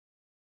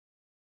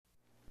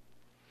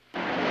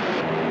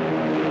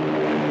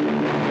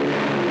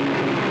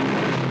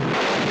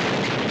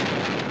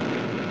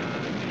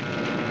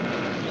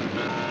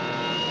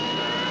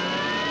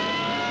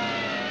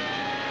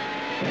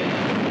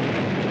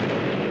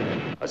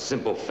A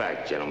simple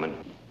fact, gentlemen.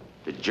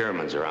 The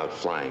Germans are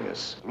outflying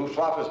us.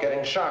 Luftwaffe is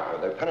getting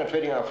sharper. They're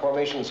penetrating our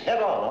formations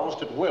head-on,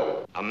 almost at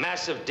will. A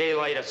massive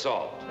daylight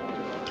assault.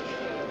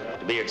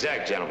 To be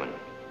exact, gentlemen,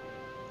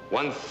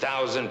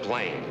 1,000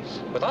 planes.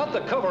 Without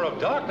the cover of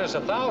darkness,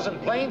 1,000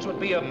 planes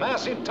would be a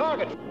massive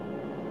target.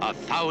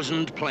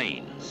 1,000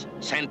 planes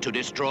sent to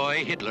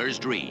destroy Hitler's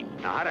dream.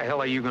 Now, how the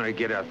hell are you going to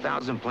get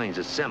 1,000 planes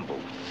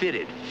assembled,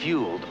 fitted,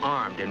 fueled,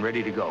 armed, and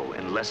ready to go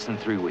in less than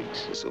 3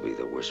 weeks? This will be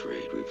the worst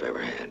raid we've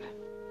ever had.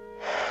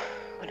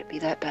 Would it be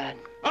that bad?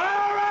 All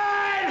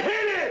right,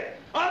 hit it!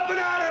 Up and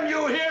at 'em,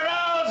 you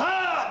heroes!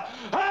 Hop!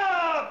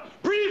 Hop!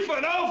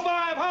 Briefing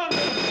 0500!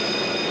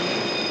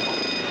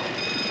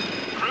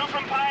 Crew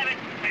from pilot,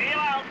 bail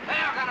out.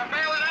 They're gonna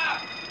bail it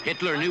out!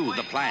 Hitler knew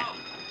the plan,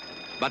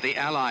 but the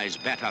Allies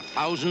bet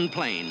 1,000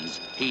 planes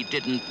he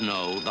didn't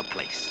know the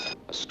place.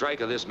 A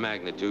strike of this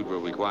magnitude will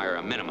require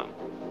a minimum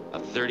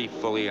of 30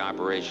 fully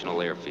operational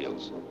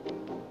airfields,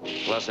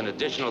 plus an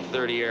additional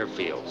 30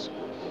 airfields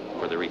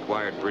for the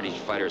required British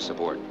fighter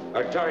support.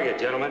 Our target,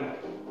 gentlemen,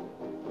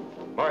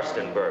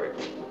 Marstenburg.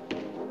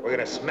 We're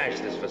gonna smash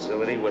this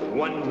facility with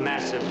one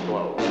massive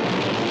blow.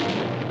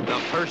 The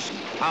first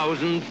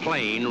 1,000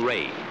 plane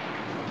raid.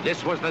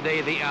 This was the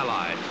day the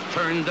Allies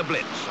turned the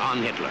Blitz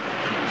on Hitler.